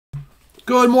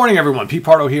Good morning, everyone. Pete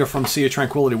Pardo here from Sea of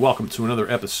Tranquility. Welcome to another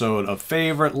episode of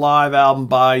Favorite Live Album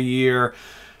by Year.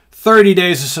 30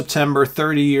 days of September,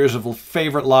 30 years of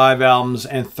favorite live albums,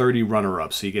 and 30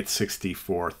 runner-ups. So you get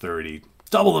 64, 30.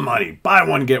 Double the money. Buy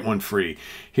one, get one free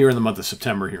here in the month of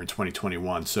September here in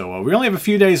 2021. So we only have a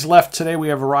few days left today. We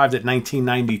have arrived at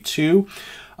 1992.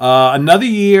 Another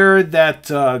year that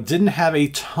didn't have a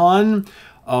ton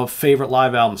of favorite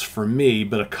live albums for me,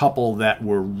 but a couple that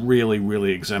were really,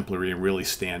 really exemplary and really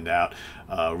stand out,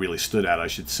 really stood out, I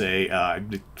should say.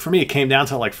 For me, it came down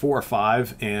to like 4 or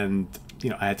 5, and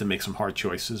I had to make some hard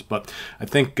choices. But I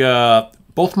think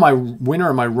both my winner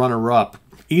and my runner-up,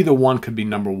 either one could be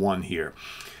number one here.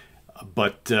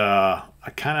 But I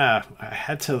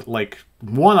had to, like,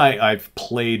 one I've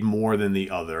played more than the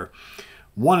other.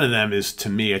 One of them is, to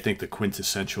me, I think the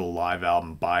quintessential live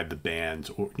album by the band,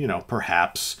 or,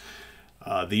 perhaps.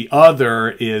 The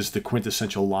other is the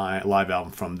quintessential live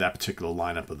album from that particular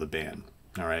lineup of the band.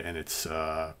 All right, and it's,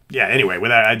 yeah, anyway, with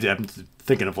that, I'm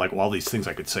thinking of, like, all these things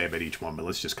I could say about each one, but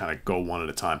let's just kind of go one at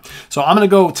a time. So I'm going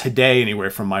to go today, anyway,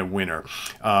 from my winner.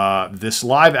 This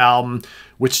live album,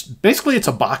 which basically it's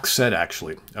a box set,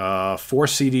 actually. 4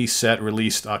 CD set,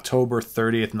 released October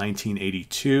 30th,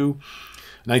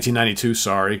 1992,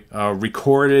 sorry.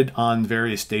 Recorded on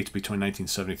various dates between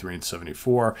 1973 and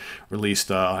 74.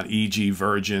 Released on E.G.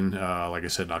 Virgin, like I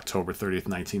said, on October 30th,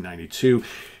 1992.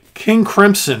 King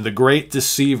Crimson, The Great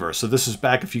Deceiver. So this is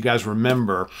back, if you guys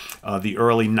remember, the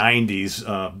early 90s.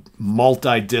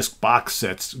 Multi-disc box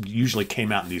sets usually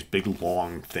came out in these big,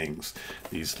 long things,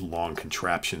 these long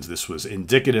contraptions. This was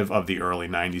indicative of the early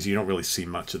 90s. You don't really see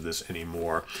much of this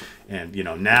anymore. And,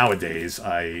 nowadays,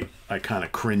 I kind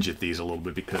of cringe at these a little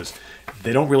bit because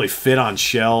they don't really fit on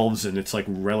shelves, and it's like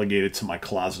relegated to my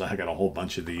closet. I got a whole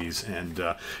bunch of these, and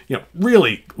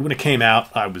really, when it came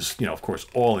out, I was, of course,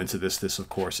 all into this. This, of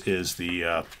course, is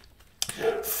the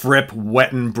Fripp,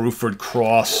 Wetton, Bruford,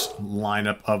 Cross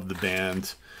lineup of the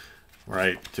band.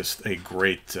 Right, just a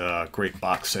great, great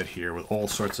box set here with all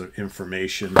sorts of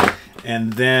information,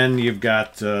 and then you've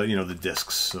got the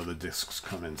discs. So the discs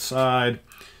come inside.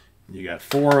 You got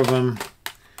 4 of them,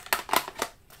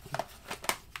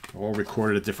 all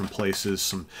recorded at different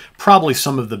places. Probably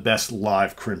some of the best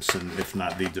live Crimson, if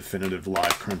not the definitive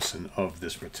live Crimson of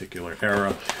this particular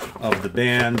era of the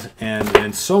band,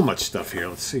 and so much stuff here.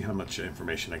 Let's see how much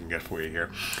information I can get for you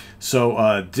here.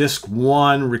 So disc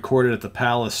 1, recorded at the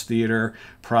Palace Theater,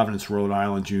 Providence, Rhode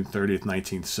Island, June 30th,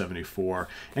 1974.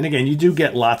 And again, you do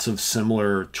get lots of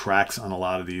similar tracks on a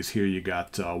lot of these. Here you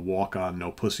got Walk On,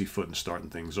 No Pussyfootin' starting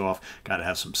things off. Got to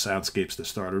have some soundscapes to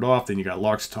start it off. Then you got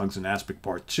Lark's Tongues and Aspic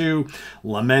Part 2.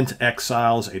 Lament,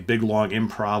 Exiles, A Big Long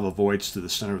Improv, A Voyage to the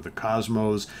Center of the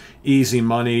Cosmos. Easy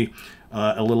Money,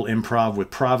 a little improv with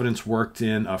Providence worked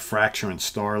in. Fracture and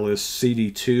Starless.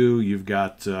 CD 2, you've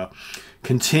got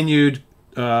continued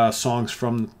songs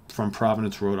from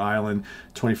Providence, Rhode Island,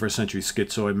 21st Century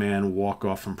Schizoid Man, Walk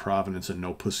Off from Providence, and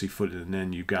No Pussyfoot. And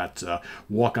then you got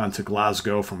Walk On to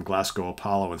Glasgow from Glasgow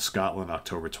Apollo in Scotland,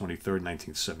 October 23rd,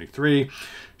 1973.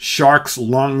 Sharks,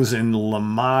 Lungs, and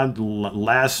Lamsip,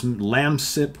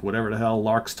 whatever the hell,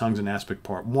 Lark's Tongues and Aspic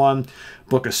Part 1.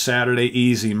 Book of Saturday,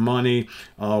 Easy Money,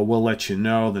 We'll Let You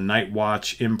Know, The Night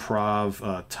Watch,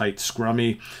 Improv, Tight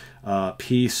Scrummy.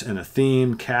 Peace and a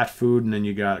Theme, Cat Food, and then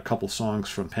you got a couple songs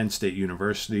from Penn State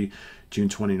University, June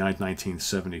 29th,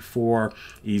 1974,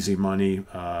 Easy Money,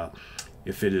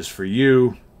 If It Is For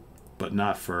You, But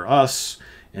Not For Us,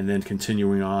 and then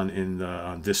continuing on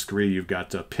on disc 3, you've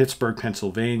got Pittsburgh,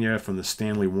 Pennsylvania, from the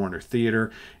Stanley Warner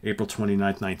Theater, April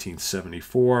 29th,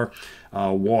 1974,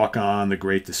 Walk On, The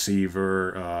Great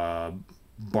Deceiver,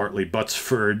 Bartley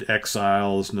Butsford,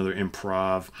 Exiles, another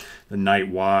improv, The Night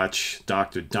Watch,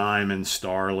 Dr. Diamond,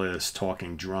 Starless,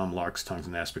 Talking Drum, Lark's Tongues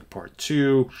and Aspic Part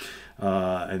 2,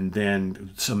 and then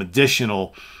some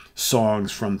additional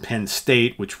songs from Penn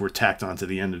State, which were tacked onto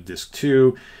the end of disc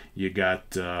 2. You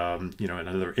got,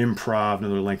 another improv,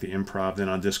 another lengthy improv. Then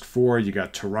on disc 4, you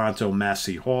got Toronto,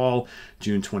 Massey Hall,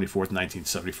 June 24th,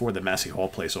 1974. The Massey Hall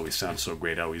place always sounds so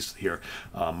great. I always hear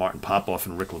Martin Popoff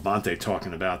and Rick Levante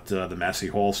talking about the Massey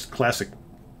Hall's classic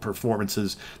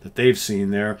performances that they've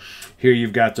seen there. Here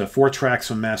you've got 4 tracks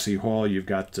from Massey Hall. You've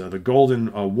got the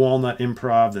Golden Walnut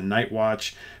Improv, The Night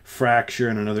Watch, Fracture,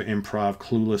 and another improv,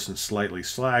 Clueless and Slightly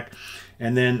Slack.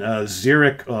 And then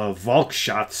Zurich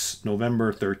Volksschatz,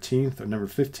 November 15th,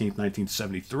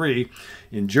 1973,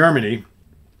 in Germany.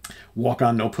 Walk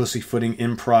On, No Pussyfooting,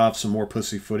 Improv, some more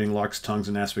Pussyfooting, Lark's Tongues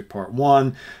and Aspic Part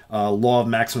 1, Law of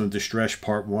Maximum Distress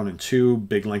Part 1 and 2,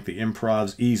 big lengthy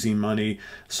improvs, Easy Money,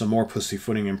 some more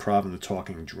Pussyfooting, Improv, and the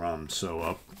Talking Drum.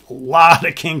 So a lot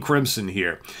of King Crimson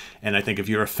here. And I think if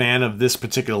you're a fan of this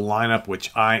particular lineup, which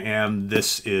I am,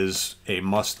 this is a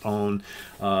must-own.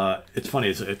 It's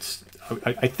funny,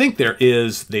 I think there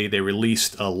is, they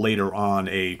released later on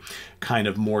a kind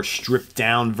of more stripped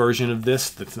down version of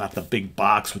this. That's not the big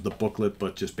box with the booklet,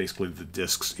 but just basically the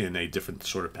discs in a different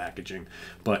sort of packaging.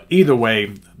 But either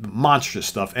way, monstrous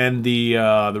stuff. And the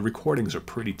recordings are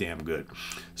pretty damn good.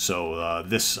 So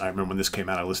this, I remember when this came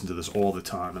out, I listened to this all the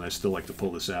time, and I still like to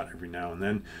pull this out every now and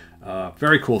then.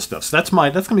 Very cool stuff. So that's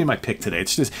gonna be my pick today.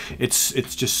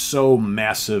 It's just so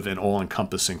massive and all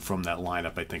encompassing from that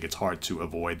lineup. I think it's hard to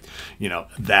avoid, you know,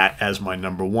 that as my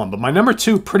number one. But my number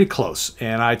two, pretty close.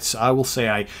 And I will say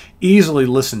I easily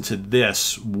listen to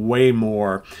this way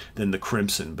more than the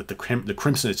Crimson. But the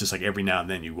Crimson is just like every now and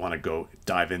then you want to go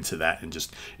dive into that and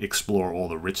just explore all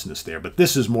the richness there. But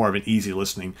this is more of an easy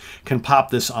listening. Can pop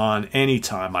this on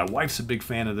anytime. My wife's a big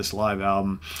fan of this live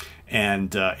album,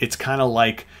 and it's kind of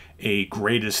like a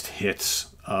greatest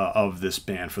hits of this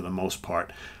band for the most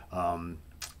part,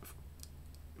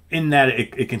 in that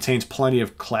it contains plenty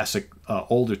of classic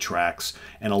older tracks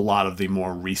and a lot of the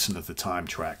more recent at the time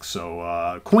tracks.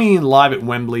 So Queen live at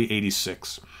Wembley,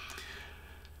 '86.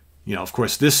 You know, of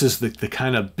course, this is the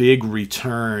kind of big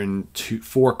return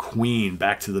for Queen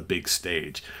back to the big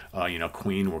stage. You know,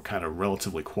 Queen were kind of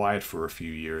relatively quiet for a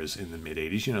few years in the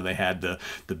mid-'80s. You know, they had the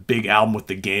big album with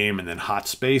The Game, and then Hot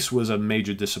Space was a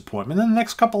major disappointment. And then the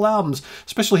next couple albums,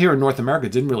 especially here in North America,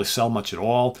 didn't really sell much at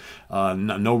all.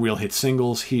 No real hit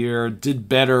singles here. Did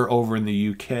better over in the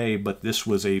UK, but this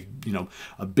was a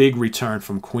big return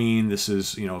from Queen. This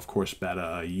is, you know, of course,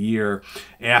 about a year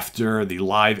after the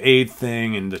Live Aid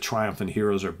thing, and the Triumphant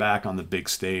Heroes are back on the big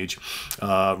stage.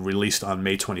 Released on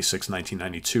May 26,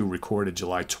 1992, recorded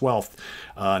July 12th,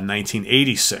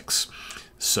 1986.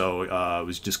 So it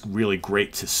was just really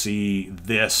great to see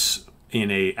this in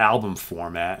a album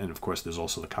format, and of course there's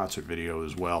also the concert video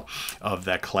as well of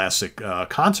that classic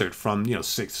concert from, you know,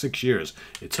 six years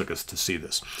it took us to see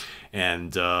this.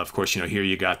 And of course, you know, here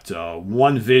you got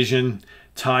One Vision,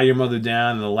 Tie Your Mother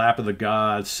Down in the Lap of the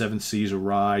Gods, Seven Seas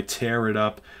Awry, Tear It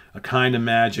Up, A Kind of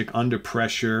Magic, Under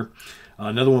Pressure,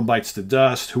 another one, Bites the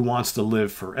Dust, Who Wants to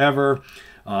Live Forever,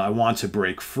 I Want to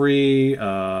Break Free,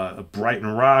 Brighton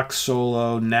Rock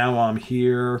solo, Now I'm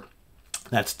Here.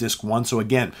 That's disc one. So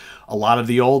again, a lot of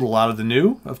the old, a lot of the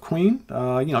new of Queen.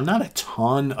 You know, not a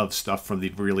ton of stuff from the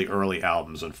really early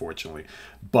albums, unfortunately.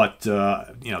 But,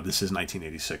 you know, this is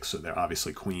 1986, so they're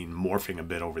obviously Queen morphing a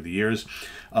bit over the years.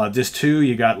 Disc two,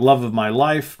 you got Love of My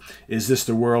Life, Is This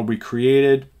the World We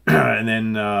Created? And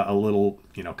then a little,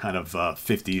 you know, kind of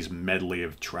 50s medley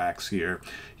of tracks here.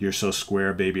 You're So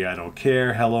Square, Baby I Don't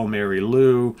Care, Hello Mary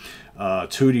Lou,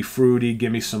 Tutti Frutti,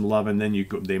 Give Me Some Love, and then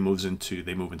they move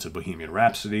into Bohemian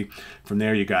Rhapsody. From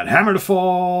there you got Hammer to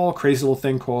Fall, Crazy Little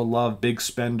Thing Called Love, Big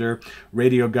Spender,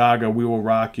 Radio Gaga, We Will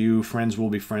Rock You, Friends Will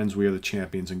Be Friends, We Are the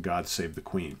Champions, and God Save the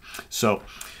Queen. So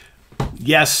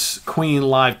yes, Queen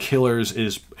Live Killers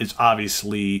is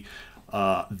obviously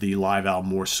the live album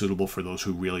more suitable for those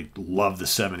who really love the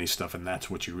 70s stuff, and that's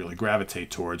what you really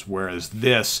gravitate towards, whereas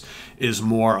this is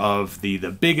more of the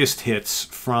biggest hits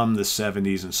from the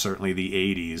 70s and certainly the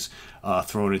 80s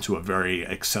thrown into a very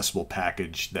accessible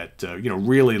package that you know,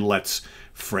 really lets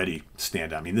Freddie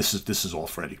stand out. I mean, this is all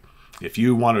Freddie. If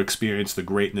you want to experience the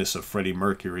greatness of Freddie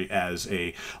Mercury as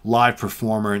a live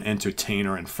performer and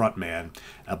entertainer and frontman,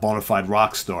 a bona fide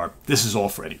rock star, this is all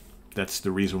Freddie. That's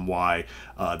the reason why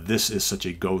this is such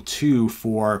a go-to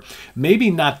for maybe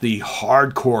not the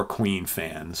hardcore Queen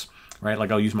fans, right?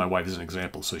 Like, I'll use my wife as an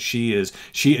example. So she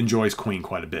enjoys Queen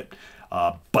quite a bit,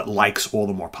 but likes all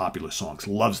the more popular songs,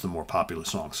 loves the more popular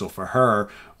songs. So for her,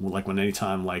 like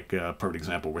anytime, like perfect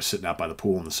example, we're sitting out by the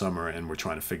pool in the summer and we're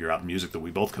trying to figure out music that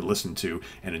we both could listen to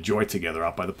and enjoy together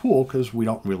out by the pool, because we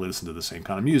don't really listen to the same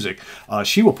kind of music.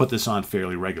 She will put this on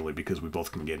fairly regularly because we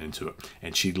both can get into it,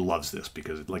 and she loves this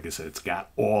because, like I said, it's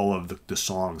got all of the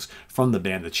songs from the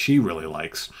band that she really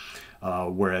likes.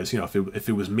 Whereas, you know, if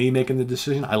it was me making the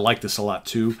decision, I like this a lot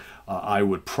too. I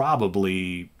would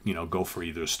probably, you know, go for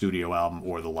either a studio album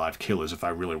or the Live Killers if I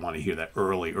really want to hear that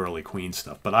early Queen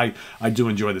stuff. But I do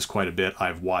enjoy this quite a bit.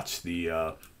 I've watched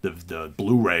the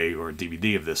Blu-ray or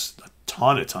DVD of this a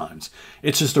ton of times.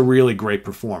 It's just a really great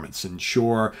performance. And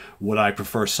sure, would I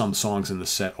prefer some songs in the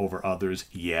set over others?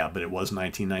 Yeah, but it was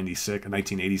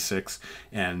 1986,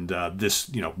 and this,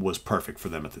 you know, was perfect for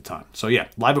them at the time. So yeah,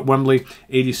 Live at Wembley,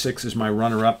 86 is my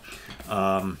runner-up.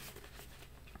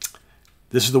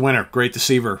 This is the winner, Great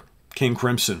Deceiver, King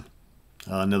Crimson.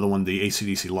 Another one, the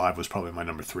AC/DC Live, was probably my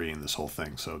number 3 in this whole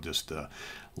thing. So just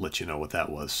let you know what that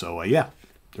was. So yeah,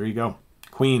 there you go.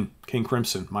 Queen, King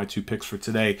Crimson, my two picks for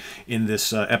today in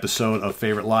this episode of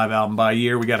Favorite Live Album by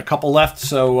Year. We got a couple left,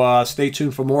 so stay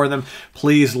tuned for more of them.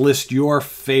 Please list your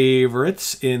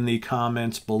favorites in the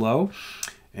comments below.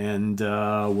 And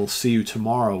we'll see you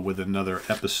tomorrow with another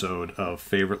episode of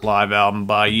Favorite Live Album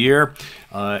by Year.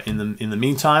 In the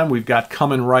meantime, we've got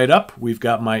coming right up, we've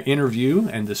got my interview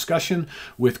and discussion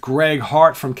with Greg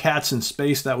Hart from Cats in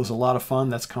Space. That was a lot of fun.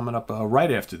 That's coming up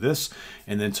right after this.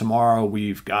 And then tomorrow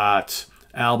we've got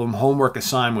album homework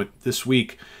assignment this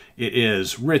week. It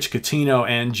is Rich Catino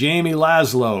and Jamie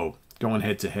Laszlo going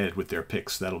head-to-head with their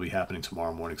picks. That'll be happening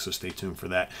tomorrow morning, so stay tuned for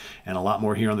that. And a lot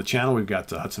more here on the channel. We've got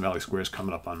Hudson Valley Squares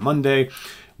coming up on Monday.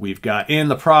 We've got In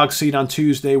the Prague Seat on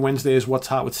Tuesday. Wednesday is What's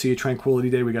Hot with Sea of Tranquility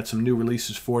Day. We got some new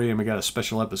releases for you, and we got a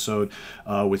special episode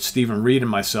with Stephen Reed and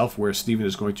myself, where Stephen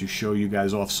is going to show you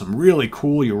guys off some really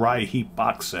cool Uriah Heep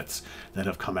box sets that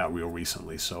have come out real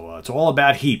recently. So it's all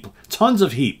about Heep. Tons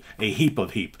of Heep. A heap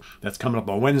of Heep. That's coming up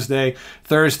on Wednesday.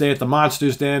 Thursday at the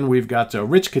Monsters Den, we've got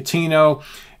Rich Catino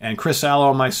and Chris Allo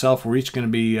and myself. We're each going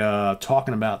to be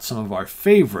talking about some of our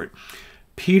favorite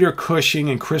Peter Cushing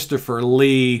and Christopher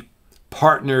Lee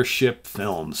partnership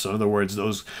films. So in other words,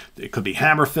 those, it could be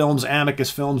Hammer films, Amicus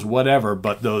films, whatever,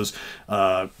 but those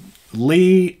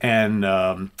Lee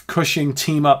and Cushing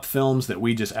team-up films that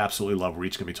we just absolutely love. We're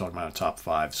each going to be talking about our top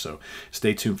 5, so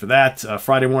stay tuned for that.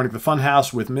 Friday morning at the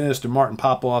Funhouse with Mr. Martin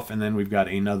Popoff, and then we've got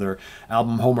another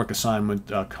album homework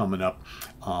assignment coming up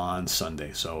on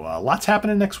Sunday. So lots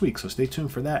happening next week, so stay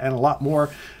tuned for that and a lot more.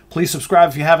 Please subscribe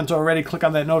if you haven't already. Click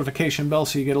on that notification bell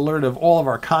so you get alerted of all of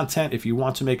our content. If you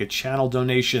want to make a channel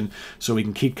donation so we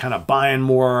can keep kind of buying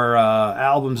more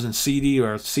albums and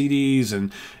CDs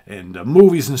and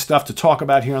movies and stuff to talk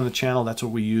about here on the channel, that's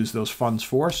what we use those funds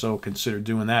for. So consider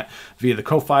doing that via the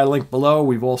Ko-Fi link below.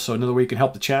 We've also, another way you can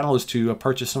help the channel is to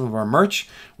purchase some of our merch.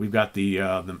 We've got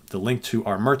the link to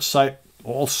our merch site.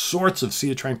 All sorts of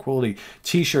Sea of Tranquility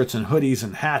t-shirts and hoodies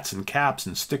and hats and caps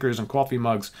and stickers and coffee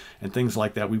mugs and things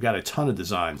like that. We've got a ton of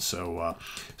designs, so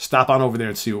stop on over there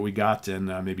and see what we got, and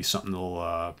maybe something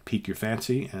that'll pique your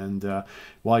fancy. And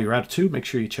while you're at it too, make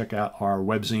sure you check out our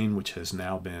webzine, which has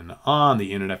now been on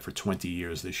the internet for 20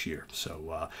 years this year.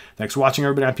 So thanks for watching,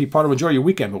 everybody. I'm Pete Pardo. Enjoy your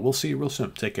weekend, but we'll see you real soon.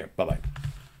 Take care. Bye-bye.